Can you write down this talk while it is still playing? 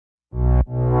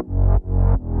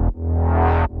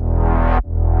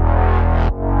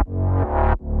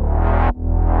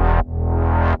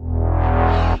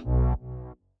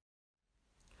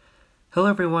Hello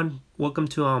everyone, welcome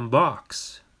to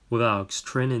Unbox with Alex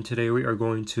Trinh, and today we are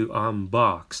going to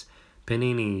unbox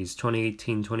Panini's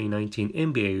 2018-2019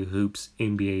 NBA Hoops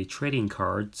NBA trading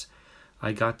cards.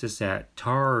 I got this at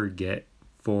Target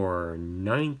for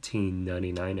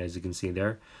 $19.99, as you can see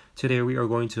there. Today we are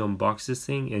going to unbox this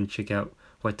thing and check out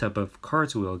what type of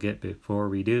cards we'll get before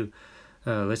we do.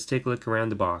 Let's take a look around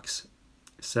the box.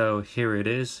 So here it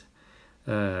is.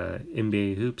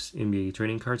 NBA Hoops, NBA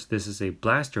trading cards. This is a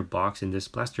blaster box. In this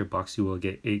blaster box you will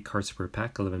get 8 cards per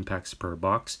pack, 11 packs per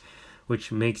box,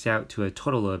 which makes out to a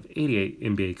total of 88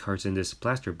 NBA cards in this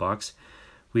blaster box.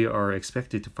 We are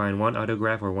expected to find 1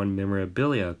 autograph or 1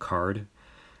 memorabilia card.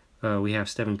 We have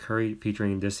Stephen Curry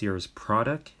featuring this year's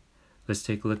product. Let's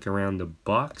take a look around the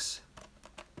box.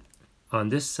 On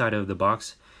this side of the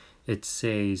box it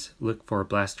says look for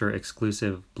blaster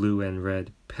exclusive blue and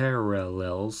red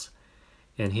parallels.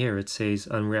 And here it says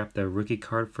unwrap the rookie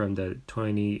card from the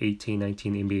 2018-19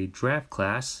 NBA draft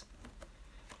class.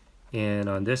 And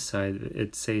on this side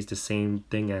it says the same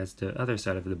thing as the other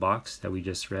side of the box that we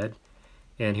just read.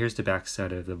 And here's the back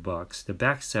side of the box. The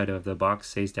back side of the box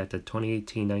says that the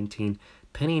 2018-19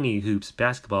 Panini Hoops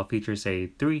Basketball features a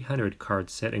 300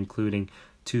 card set including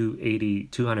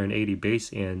 280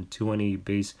 base and 220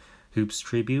 base Hoops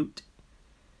Tribute.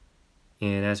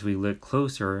 And as we look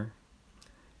closer,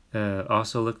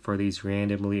 also look for these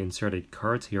randomly inserted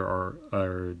cards. Here are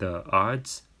the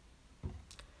odds.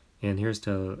 And here's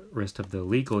the rest of the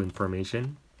legal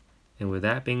information. And with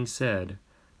that being said,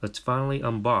 let's finally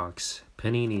unbox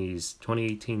Panini's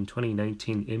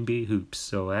 2018-2019 NBA Hoops.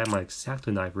 So I have my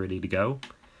X-Acto knife ready to go.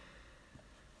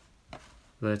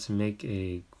 Let's make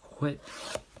a quick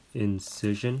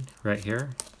incision right here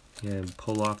and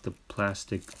pull off the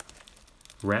plastic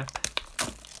wrap.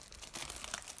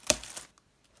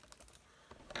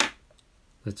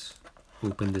 Let's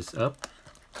open this up.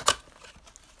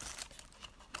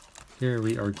 Here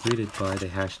we are greeted by the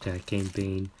hashtag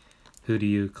campaign, Who Do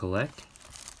You Collect?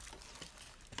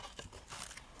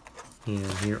 And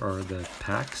here are the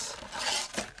packs.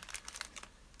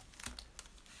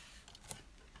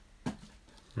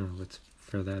 Oh, let's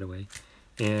throw that away.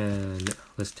 And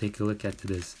let's take a look at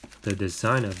the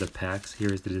design of the packs.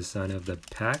 Here is the design of the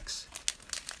packs.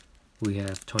 We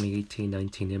have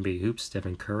 2018-19 NBA Hoops,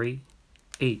 Stephen Curry,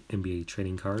 8 NBA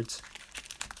trading cards.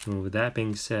 And with that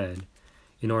being said,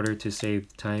 in order to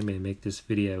save time and make this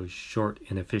video short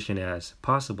and efficient as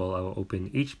possible, I will open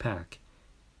each pack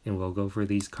and we'll go for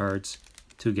these cards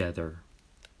together.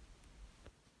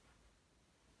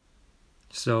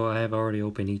 So I have already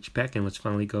opened each pack, and let's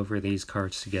finally go over these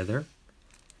cards together.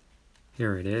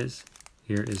 Here it is.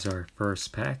 Here is our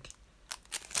first pack.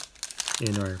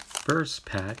 In our first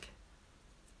pack,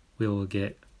 we will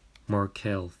get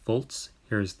Markelle Fultz.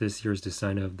 Here's this year's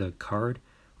design of the card.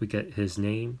 We get his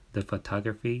name, the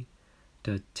photography,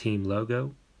 the team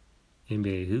logo,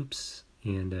 NBA Hoops,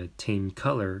 and the team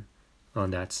color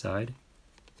on that side.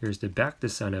 Here's the back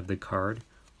design of the card,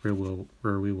 where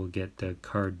we will get the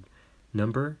card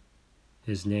number,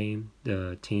 his name,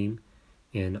 the team,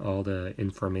 and all the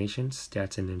information,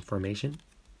 stats and information.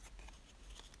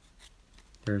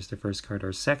 There's the first card.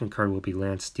 Our second card will be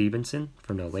Lance Stephenson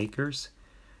from the Lakers,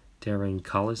 Darren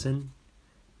Collison,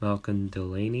 Malcolm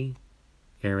Delaney,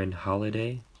 Aaron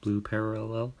Holiday, blue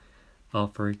parallel,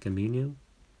 Alfred Aminu,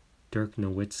 Dirk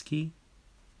Nowitzki,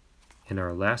 and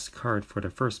our last card for the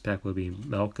first pack will be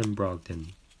Malcolm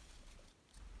Brogdon.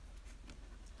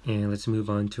 And let's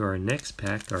move on to our next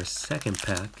pack, our second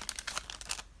pack.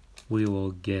 We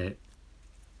will get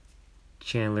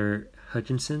Chandler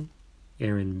Hutchinson,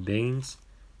 Aaron Baines,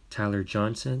 Tyler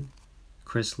Johnson,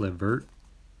 Chris Levert,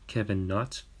 Kevin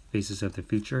Knott, Faces of the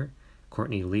Future,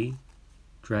 Courtney Lee,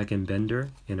 Dragon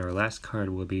Bender, and our last card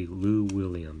will be Lou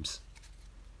Williams.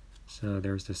 So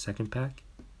there's the second pack.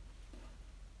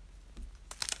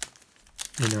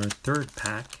 In our third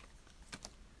pack,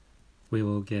 we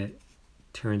will get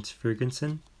Terrence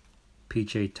Ferguson,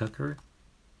 PJ Tucker,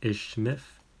 Ish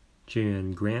Smith,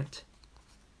 Jaren Grant,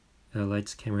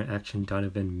 Lights Camera Action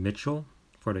Donovan Mitchell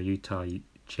for the Utah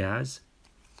Jazz.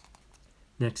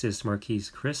 Next is Marquise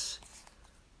Chris,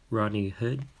 Rodney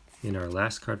Hood, and our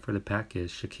last card for the pack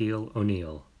is Shaquille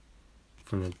O'Neal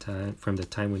from the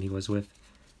time when he was with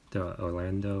the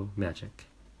Orlando Magic.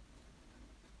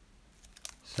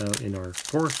 So in our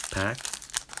fourth pack,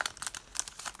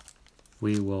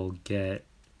 we will get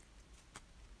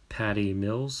Patty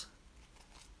Mills,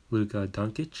 Luka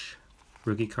Doncic,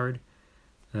 rookie card,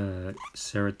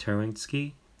 Sarah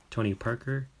Terensky, Tony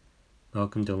Parker,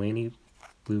 Malcolm Delaney,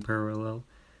 blue parallel,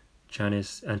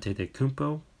 Giannis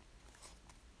Antetokounmpo,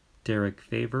 Derek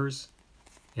Favors,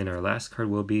 And our last card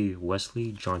will be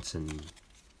Wesley Johnson.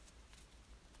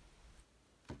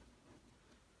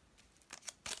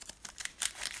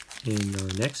 In our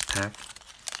next pack,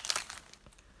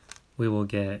 we will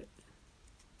get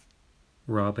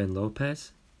Robin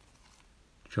Lopez,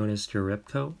 Jonas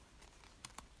Jerebko,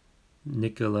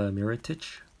 Nikola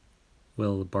Mirotic,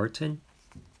 Will Barton,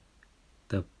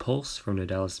 the Pulse from the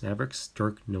Dallas Mavericks,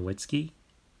 Dirk Nowitzki.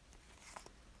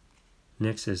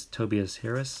 Next is Tobias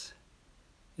Harris,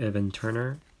 Evan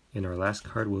Turner, and our last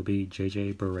card will be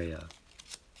JJ Barea.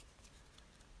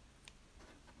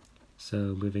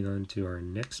 So moving on to our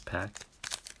next pack.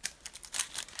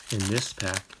 In this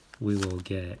pack, we will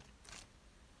get,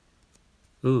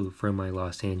 from my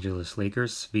Los Angeles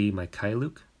Lakers, Svi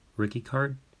Mykhailiuk, rookie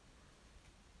card.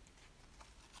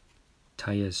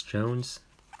 Tyus Jones,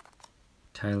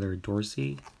 Tyler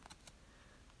Dorsey,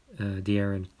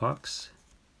 De'Aaron Fox,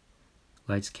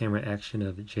 Lights Camera Action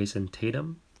of Jason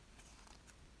Tatum,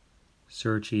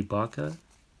 Serge Ibaka,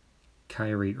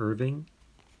 Kyrie Irving,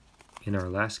 and our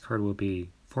last card will be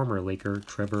former Laker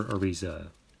Trevor Ariza.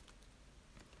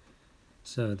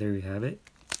 So there you have it.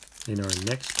 In our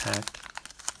next pack,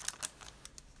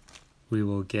 we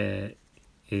will get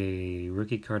a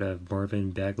rookie card of Marvin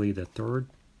Bagley III,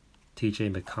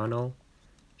 TJ McConnell,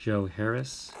 Joe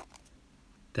Harris,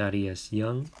 Thaddeus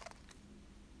Young,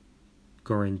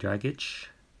 Goran Dragic,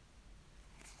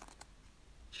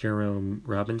 Jerome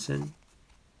Robinson,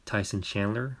 Tyson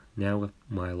Chandler, now with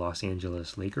my Los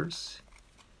Angeles Lakers,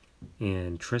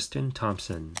 and Tristan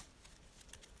Thompson.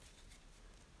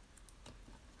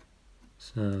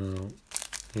 So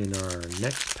in our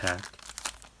next pack,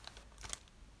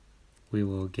 we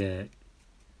will get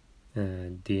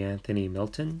DeAnthony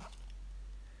Melton,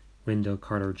 Wendell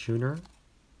Carter Jr.,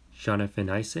 Jonathan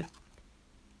Isaac,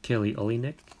 Kelly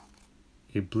Olynyk,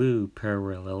 a blue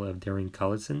parallel of Darren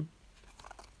Collison.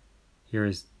 Here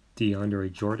is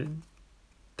DeAndre Jordan,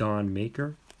 Don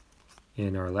Maker,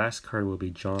 and our last card will be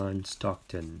John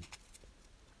Stockton.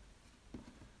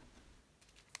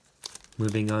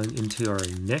 Moving on into our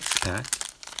next pack.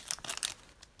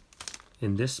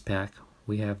 In this pack,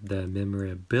 we have the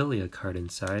Memorabilia card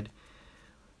inside.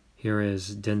 Here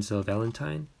is Denzel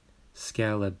Valentine,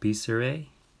 Scala Bisere.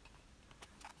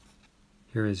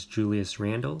 Here is Julius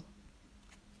Randle.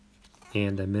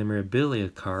 And the Memorabilia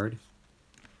card,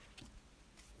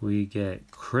 we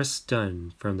get Chris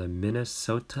Dunn from the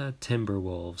Minnesota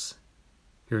Timberwolves.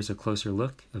 Here's a closer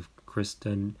look of Chris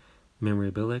Dunn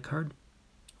Memorabilia card.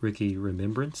 Rookie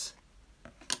Remembrance.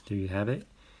 There you have it.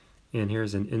 And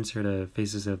here's an insert of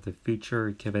Faces of the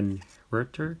Future, Kevin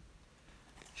Huerter,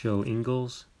 Joe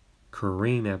Ingles,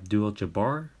 Kareem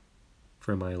Abdul-Jabbar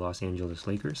from my Los Angeles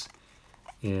Lakers.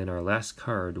 And our last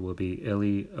card will be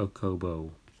Eli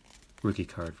Okobo, rookie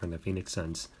card from the Phoenix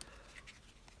Suns.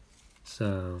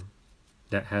 So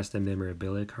that has the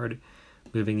Memorabilia card.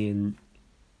 Moving in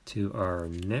to our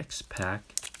next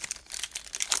pack,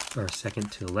 our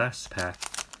second to last pack,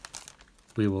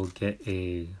 we will get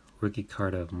a rookie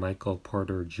card of Michael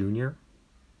Porter Jr.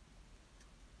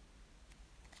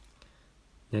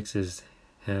 Next is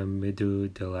Hamidou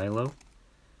Delilo,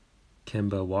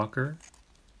 Kemba Walker,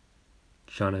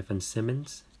 Jonathan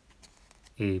Simmons,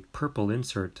 a purple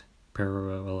insert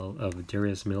parallel of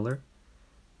Darius Miller.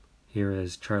 Here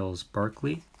is Charles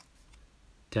Barkley,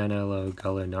 Danilo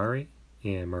Gallinari,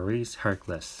 and Maurice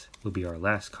Harkless will be our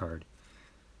last card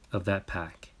of that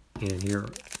pack. And here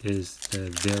is the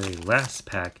very last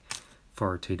pack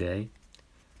for today.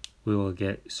 We will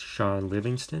get Sean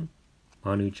Livingston,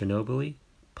 Manu Ginobili,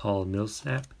 Paul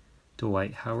Millsap,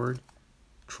 Dwight Howard,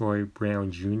 Troy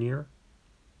Brown Jr.,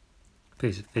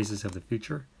 Faces of the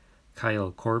Future,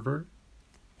 Kyle Korver,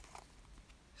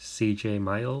 CJ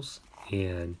Miles,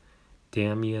 and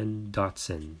Damian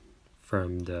Dotson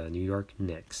from the New York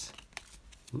Knicks.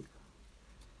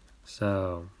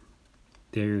 So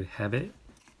there you have it.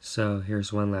 So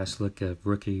here's one last look of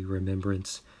rookie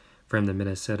remembrance from the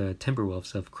Minnesota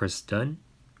Timberwolves of Chris Dunn,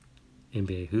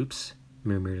 NBA Hoops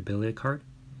Memorabilia card,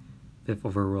 5th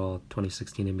overall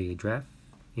 2016 NBA Draft,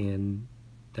 and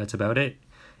that's about it.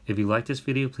 If you like this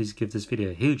video, please give this video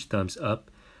a huge thumbs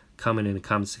up. Comment in the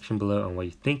comment section below on what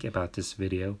you think about this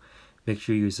video. Make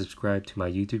sure you subscribe to my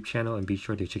YouTube channel and be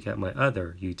sure to check out my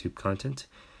other YouTube content.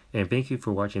 And thank you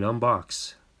for watching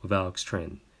Unbox with Alex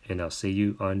Trinh, and I'll see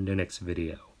you on the next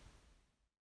video.